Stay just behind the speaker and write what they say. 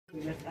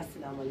Viewers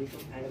अस्सलाम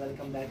वालेकुम and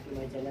welcome back to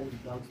my channel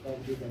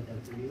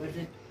members.It। Viewers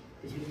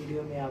पिछली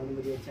वीडियो में आपने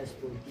मुझे अच्छा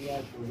सपोर्ट किया,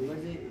 तो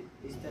व्यूअर्स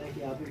इस तरह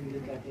की आप भी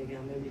वीडियो चाहते हैं कि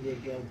हमें भी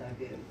लेके आओ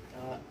ताकि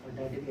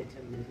कंटेंट भी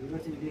अच्छा मिले।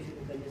 व्यूअर्स वीडियो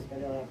शुरू करने से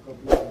पहले और आपको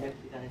अपना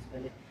प्रोजेक्ट दिखाने से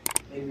पहले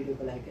मेरी वीडियो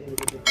को लाइक करें,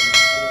 वीडियो को कमेंट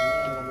करें,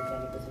 हमारे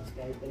चैनल को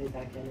सब्सक्राइब करें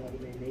ताकि आने वाली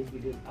मेरी नई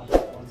वीडियो आप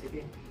तक पहुँच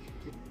सके।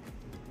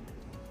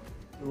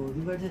 तो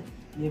व्यूअर्स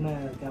ये मैं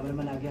कैमरा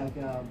बना के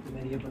आपको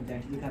मैंने ये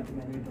प्रोजेक्ट दिखाते,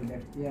 मैंने ये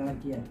प्रोजेक्ट तैयार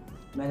किया है।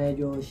 मैंने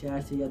जो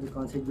शहर से या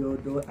दुकान से जो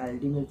 2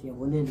 LED मिलती हैं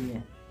वो ले ली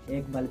है,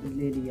 एक बल्ब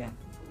ले लिया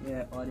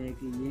है और एक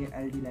ये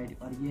LED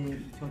लाइट और ये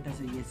छोटा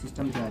सा ये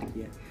सिस्टम तैयार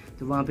किया है।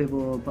 तो वहाँ पे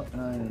वो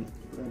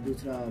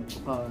दूसरा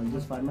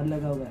ट्रांसफार्मर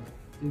लगा हुआ है।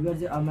 तो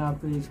व्यूअर्स अब मैं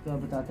आपको इसका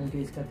बताता हूँ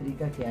कि इसका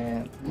तरीका क्या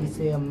है,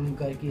 जिससे हम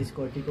घर की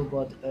सिक्योरिटी को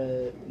बहुत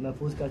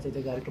महफूज कर सकते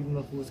हैं, घर को भी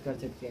महफूज कर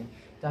सकते हैं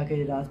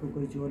ताकि रात को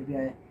कोई चोर भी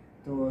आए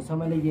तो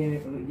समझ लीजिए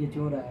ये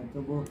चोर आया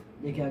तो वो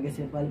देखिए आगे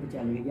से बल्ब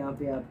चलेगा। यहाँ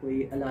पे आप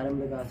कोई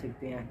अलार्म लगा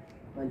सकते हैं,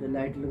 जो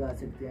लाइट लगा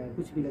सकते हैं,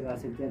 कुछ भी लगा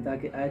सकते हैं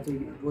ताकि आए तो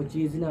वो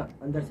चीज़ ना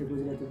अंदर से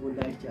गुजरे तो वो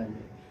लाइट चल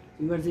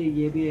जाए। इधर से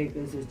ये भी एक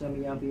सिस्टम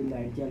है, यहाँ पे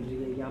लाइट चल रही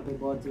है, यहाँ पे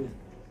बहुत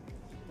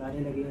तारे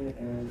लगे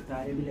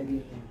तारे भी लगे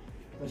हैं।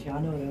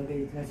 परेशान हो रहे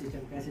होंगे इतना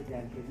सिस्टम कैसे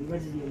तैयार किया। इधर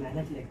से ये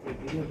मेहनत लगती है,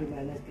 वीडियो पे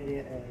मेहनत करे,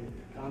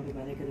 काम पे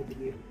मेहनत करे तो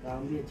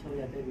काम भी अच्छा हो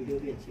जाता है, वीडियो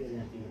भी अच्छी हो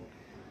जाती है,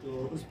 तो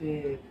उस पर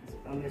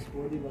हमें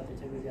सपोर्ट भी बहुत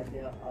अच्छा मिल जाता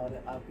है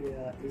और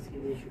आपके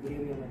इसके लिए शुक्रिया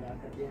भी हम अदा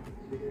करते हैं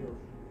वीडियो।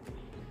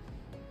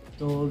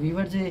 तो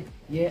व्यूअर से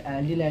ये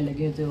LED लाइट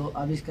लगे तो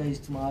अब इसका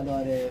इस्तेमाल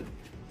और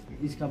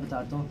इसका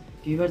बताता हूँ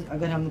कि व्यूअर्स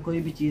अगर हम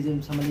कोई भी चीज़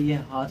समझ लीजिए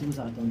हाथ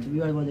घुसाता हूँ तो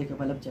व्यूअर वो देखिए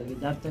बल्ब चल गया,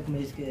 जब तक मैं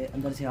इसके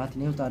अंदर से हाथ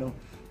नहीं उतारूँ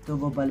तो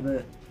वो बल्ब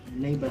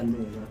नहीं बंद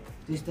होगा।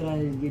 तो इस तरह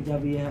ये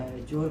जब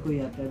ये चोर कोई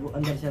आता है वो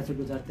अंदर से ऐसे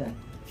गुजरता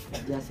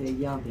है जैसे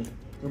यहाँ पे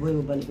तो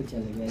वो बल्ब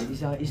चलेगा।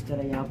 इस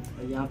तरह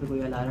यहाँ पे कोई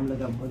अलार्म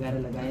वगैरह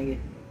लगाएंगे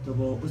तो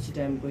वो उस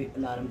टाइम कोई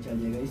अलार्म चल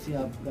जाएगा। इससे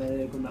आप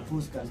घर को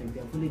महफूज कर सकते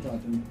हैं, खुली तौर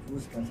पर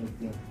महफूज कर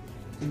सकते हैं।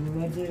 तो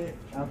मुझे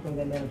आपको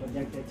अगर मेरा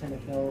प्रोजेक्ट अच्छा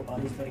लगता हो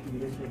और इस तरह की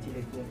वीडियोस भी अच्छी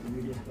लगती है तो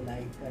वीडियोस को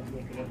लाइक कर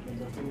दिया करें, अपने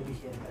दोस्तों में भी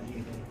शेयर कर दिया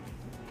करें,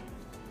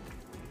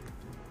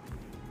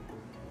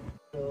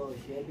 तो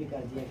शेयर भी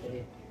कर दिया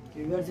करें।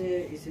 व्यूअर्स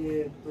इस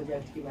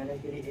प्रोजेक्ट की मेहनत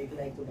के लिए 1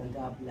 लाइक तो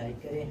बनता, आप लाइक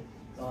करें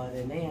और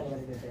नए आने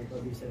वाले चैनल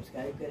को भी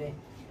सब्सक्राइब करें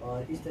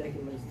और इस तरह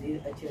की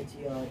मज़ीद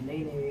अच्छी और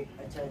नई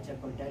अच्छा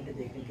कंटेंट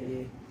देखने के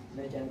लिए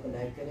मेरे चैनल को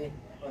लाइक करें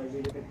और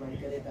वीडियो पे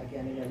कमेंट करें ताकि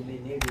आने वाली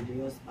मेरी नई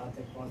वीडियोस आप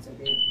तक पहुंच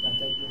सके। तब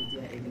तक मिलते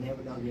हैं एक नए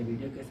ब्लॉग या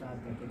वीडियो के साथ,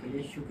 तब तक के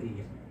लिए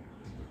शुक्रिया।